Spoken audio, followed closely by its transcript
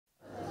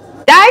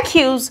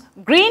Dyque's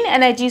green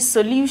energy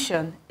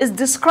solution is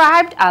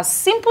described as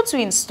simple to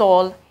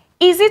install,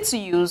 easy to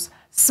use,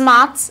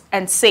 smart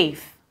and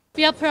safe.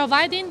 We are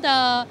providing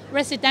the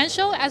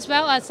residential as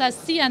well as a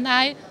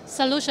C&I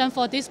solution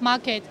for this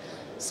market.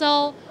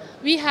 So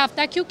we have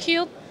Dyque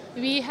Cube,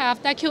 we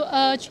have Dyque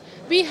Urge,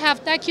 we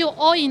have Dyque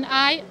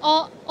all-in-I,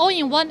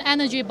 all-in-one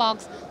energy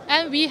box,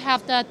 and we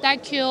have the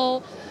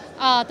Dyque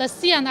the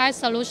C&I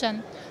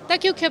solution.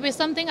 Dyque Cube is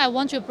something I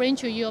want to bring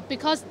to you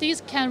because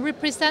this can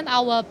represent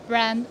our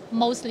brand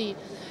mostly.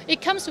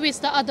 It comes with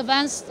the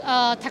advanced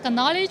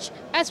technology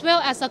as well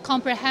as a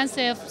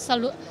comprehensive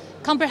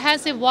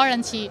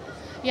warranty.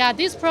 Yeah,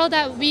 this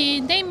product, we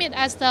name it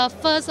as the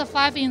first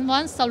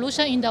 5-in-1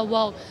 solution in the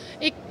world.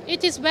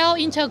 It is well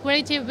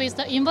integrated with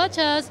the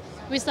inverters,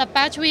 with the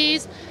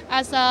batteries,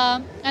 and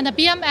the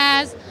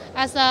BMS,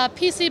 as the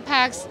PC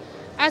packs,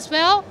 as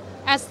well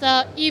as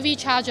the EV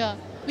charger.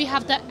 We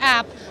have the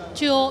app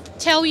to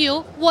tell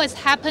you what is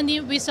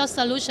happening with your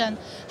solution,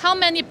 how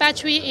many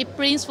battery it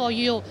brings for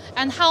you,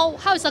 and how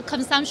is the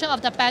consumption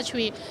of the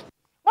battery.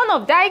 One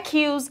of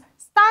Dyque's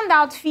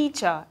standout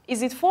feature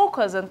is its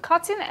focus on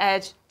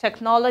cutting-edge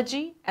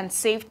technology and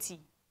safety.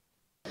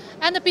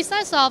 And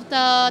besides of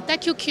the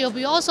Dyque Cube,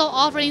 we're also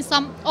offering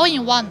some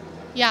all-in-one.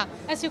 Yeah,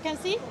 as you can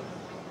see,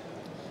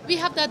 we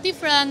have the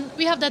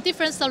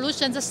different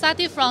solutions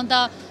starting from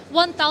the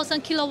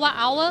 1,000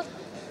 kilowatt-hour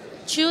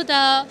to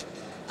the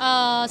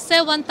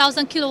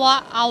 7,000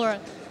 kilowatt-hour.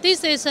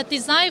 This is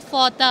designed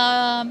for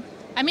the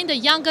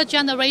younger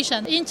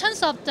generation. In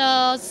terms of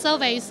the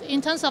service, in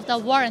terms of the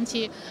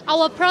warranty,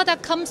 our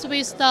product comes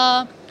with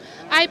the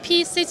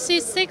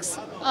IP66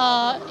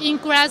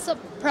 ingress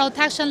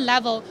protection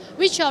level,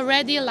 which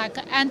already like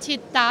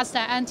anti-dust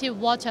and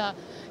anti-water.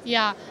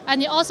 Yeah,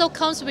 and it also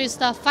comes with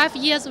the 5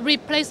 years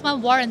replacement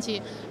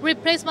warranty.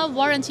 Replacement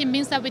warranty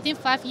means that within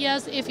 5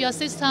 years, if your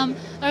system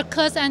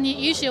occurs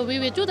any issue, we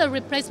will do the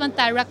replacement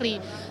directly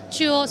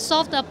to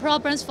solve the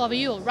problems for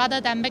you,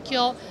 rather than make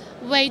you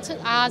wait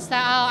as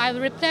I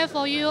will repair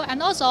for you,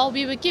 and also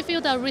we will give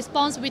you the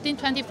response within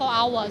 24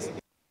 hours.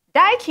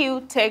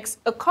 Dyque takes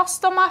a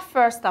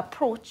customer-first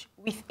approach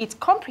with its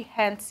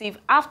comprehensive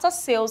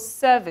after-sales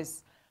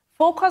service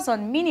focused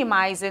on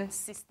minimizing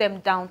system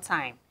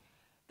downtime.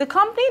 The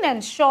company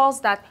ensures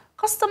that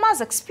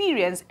customers'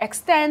 experience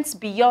extends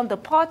beyond the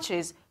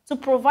purchase to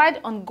provide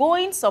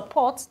ongoing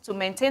support to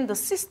maintain the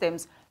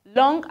systems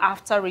long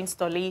after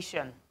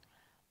installation.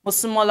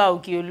 Mosumola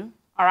Ogiolu,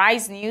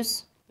 Arise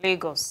News,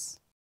 Lagos.